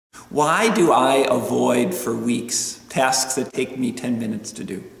Why do I avoid for weeks tasks that take me 10 minutes to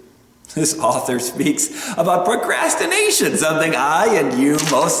do? This author speaks about procrastination, something I and you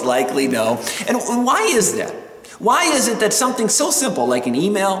most likely know. And why is that? Why is it that something so simple like an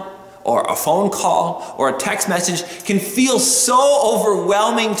email or a phone call or a text message can feel so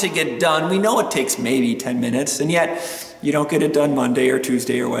overwhelming to get done? We know it takes maybe 10 minutes, and yet you don't get it done Monday or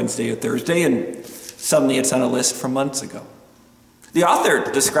Tuesday or Wednesday or Thursday, and suddenly it's on a list from months ago. The author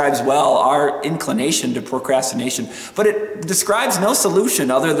describes well our inclination to procrastination, but it describes no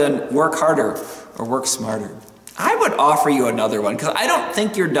solution other than work harder or work smarter. I would offer you another one, because I don't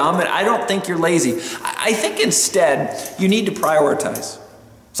think you're dumb and I don't think you're lazy. I think instead you need to prioritize.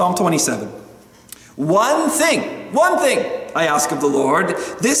 Psalm 27. One thing I ask of the Lord,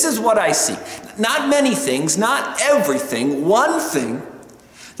 this is what I seek. Not many things, not everything, one thing,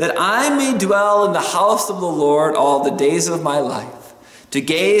 that I may dwell in the house of the Lord all the days of my life, to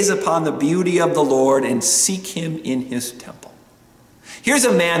gaze upon the beauty of the Lord and seek him in his temple. Here's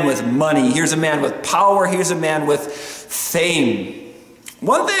a man with money. Here's a man with power. Here's a man with fame.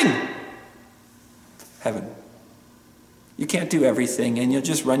 One thing. Heaven. You can't do everything, and you'll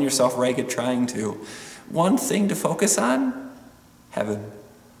just run yourself ragged trying to. One thing to focus on. Heaven.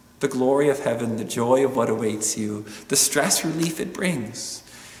 The glory of heaven, the joy of what awaits you, the stress relief it brings.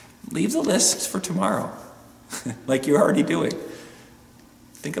 Leave the list for tomorrow, like you're already doing.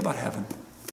 Think about heaven.